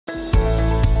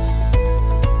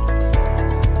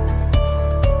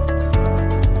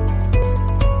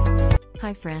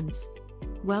Hi friends.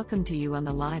 Welcome to you on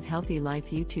the Live Healthy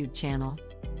Life YouTube channel.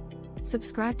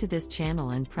 Subscribe to this channel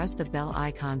and press the bell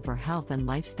icon for health and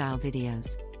lifestyle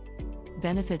videos.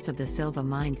 Benefits of the Silva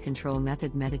Mind Control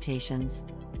Method Meditations.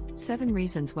 7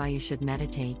 reasons why you should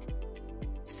meditate.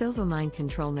 Silva Mind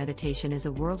Control Meditation is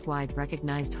a worldwide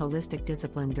recognized holistic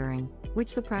discipline during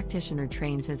which the practitioner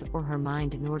trains his or her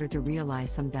mind in order to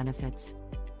realize some benefits.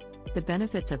 The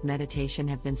benefits of meditation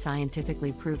have been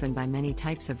scientifically proven by many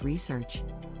types of research.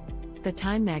 The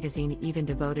Time magazine even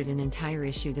devoted an entire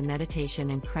issue to meditation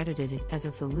and credited it as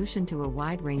a solution to a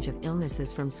wide range of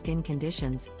illnesses from skin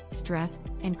conditions, stress,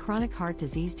 and chronic heart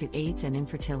disease to AIDS and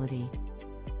infertility.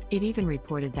 It even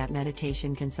reported that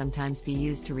meditation can sometimes be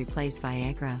used to replace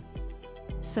Viagra.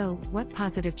 So, what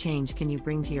positive change can you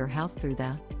bring to your health through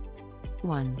the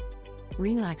 1.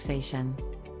 Relaxation.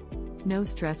 No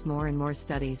stress. More and more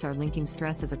studies are linking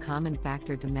stress as a common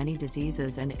factor to many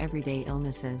diseases and everyday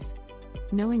illnesses.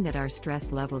 Knowing that our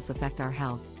stress levels affect our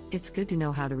health, it's good to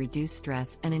know how to reduce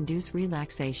stress and induce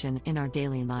relaxation in our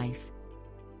daily life.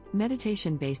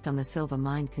 Meditation based on the Silva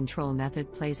Mind Control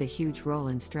method plays a huge role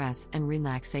in stress and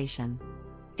relaxation.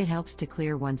 It helps to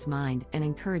clear one's mind and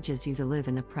encourages you to live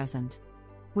in the present.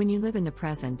 When you live in the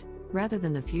present, rather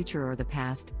than the future or the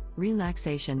past,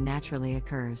 relaxation naturally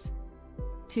occurs.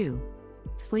 2.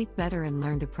 Sleep better and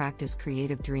learn to practice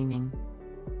creative dreaming.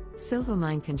 Silva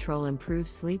Mind Control improves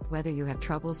sleep. Whether you have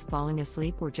troubles falling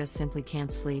asleep or just simply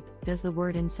can't sleep, does the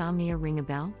word insomnia ring a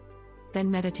bell? Then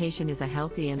meditation is a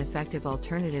healthy and effective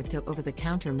alternative to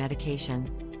over-the-counter medication.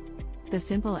 The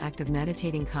simple act of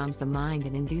meditating calms the mind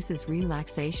and induces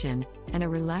relaxation, and a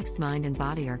relaxed mind and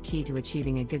body are key to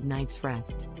achieving a good night's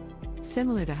rest.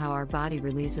 Similar to how our body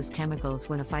releases chemicals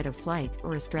when a fight or flight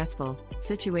or a stressful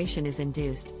situation is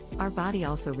induced, our body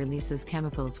also releases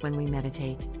chemicals when we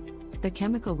meditate. The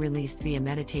chemical released via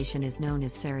meditation is known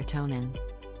as serotonin.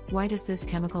 Why does this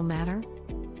chemical matter?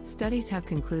 Studies have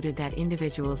concluded that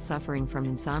individuals suffering from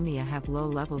insomnia have low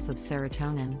levels of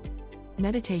serotonin.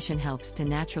 Meditation helps to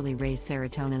naturally raise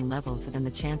serotonin levels, and the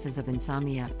chances of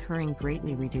insomnia occurring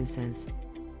greatly reduces.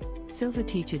 Silva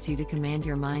teaches you to command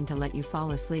your mind to let you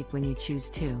fall asleep when you choose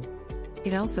to.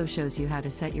 It also shows you how to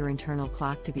set your internal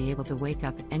clock to be able to wake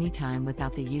up at any time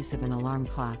without the use of an alarm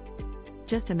clock.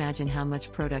 Just imagine how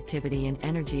much productivity and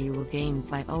energy you will gain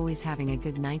by always having a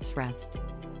good night's rest.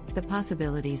 The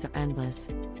possibilities are endless.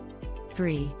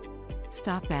 3.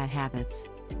 Stop bad habits.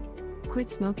 Quit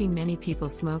smoking. Many people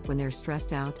smoke when they're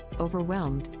stressed out,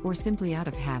 overwhelmed, or simply out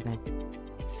of habit.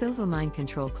 Silva Mind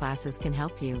Control classes can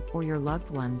help you, or your loved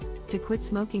ones, to quit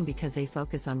smoking because they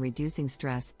focus on reducing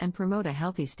stress and promote a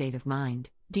healthy state of mind.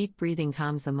 Deep breathing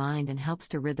calms the mind and helps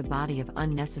to rid the body of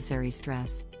unnecessary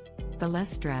stress. The less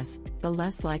stress, the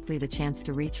less likely the chance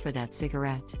to reach for that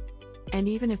cigarette. And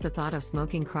even if the thought of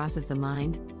smoking crosses the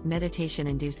mind, meditation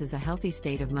induces a healthy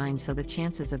state of mind, so the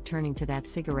chances of turning to that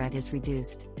cigarette is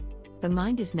reduced. The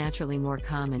mind is naturally more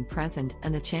calm and present,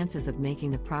 and the chances of making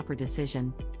the proper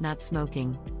decision, not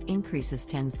smoking, increases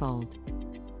tenfold.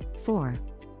 4.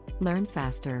 Learn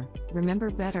faster,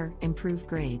 remember better, improve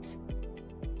grades.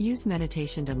 Use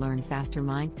meditation to learn faster.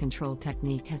 Mind control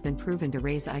technique has been proven to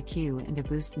raise IQ and to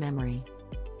boost memory.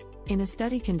 In a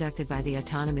study conducted by the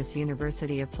Autonomous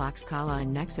University of Tlaxcala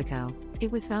in Mexico,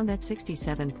 it was found that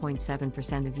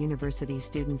 67.7% of university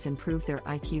students improved their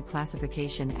IQ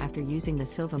classification after using the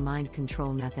Silva Mind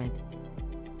Control method.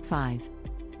 5.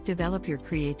 Develop your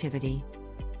creativity.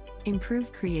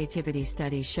 Improved creativity.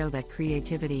 Studies show that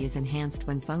creativity is enhanced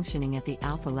when functioning at the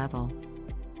alpha level.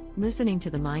 Listening to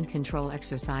the mind control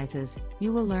exercises,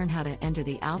 you will learn how to enter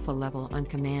the alpha level on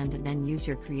command and then use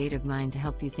your creative mind to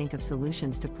help you think of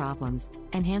solutions to problems,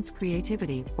 enhance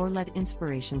creativity, or let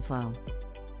inspiration flow.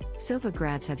 Silva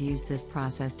grads have used this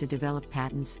process to develop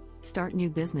patents, start new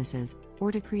businesses,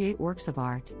 or to create works of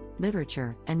art,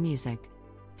 literature, and music.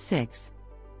 6.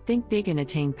 Think big and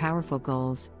attain powerful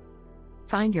goals.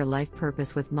 Find your life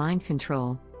purpose with mind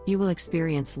control. You will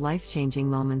experience life-changing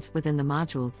moments within the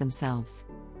modules themselves.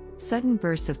 Sudden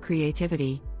bursts of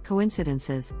creativity,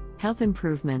 coincidences, health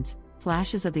improvements,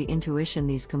 flashes of the intuition.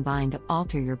 These combine to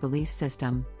alter your belief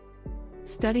system.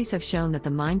 Studies have shown that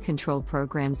the mind control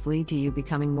programs lead to you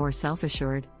becoming more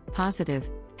self-assured, positive,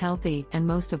 healthy, and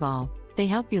most of all, they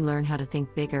help you learn how to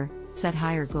think bigger, set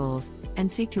higher goals,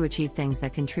 and seek to achieve things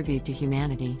that contribute to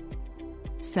humanity.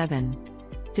 7.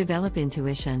 Develop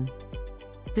intuition.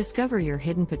 Discover your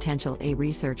hidden potential. A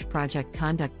research project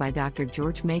conducted by Dr.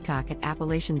 George Maycock at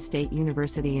Appalachian State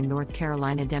University in North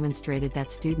Carolina demonstrated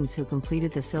that students who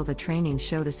completed the Silva training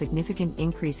showed a significant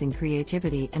increase in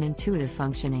creativity and intuitive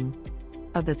functioning.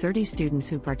 Of the 30 students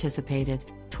who participated,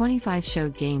 25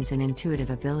 showed gains in intuitive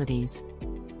abilities.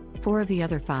 4 of the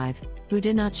other 5, who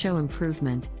did not show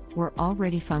improvement, were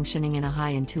already functioning in a high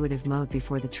intuitive mode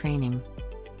before the training.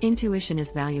 Intuition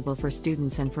is valuable for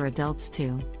students and for adults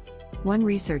too. One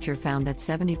researcher found that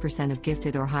 70% of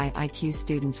gifted or high IQ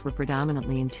students were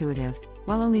predominantly intuitive,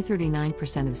 while only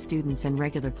 39% of students in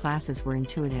regular classes were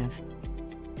intuitive.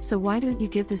 So why don't you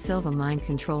give the Silva Mind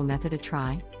Control method a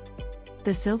try?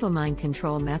 The Silva Mind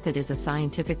Control method is a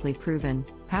scientifically proven,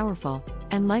 powerful,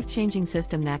 and life-changing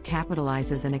system that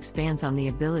capitalizes and expands on the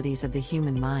abilities of the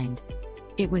human mind.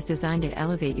 It was designed to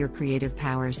elevate your creative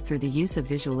powers through the use of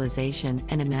visualization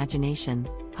and imagination,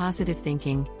 positive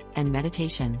thinking, and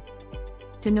meditation.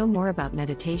 To know more about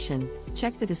meditation,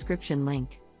 check the description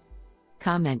link.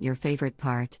 Comment your favorite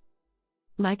part.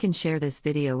 Like and share this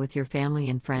video with your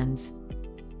family and friends.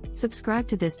 Subscribe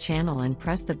to this channel and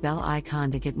press the bell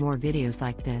icon to get more videos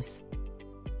like this.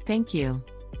 Thank you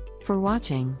for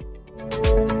watching.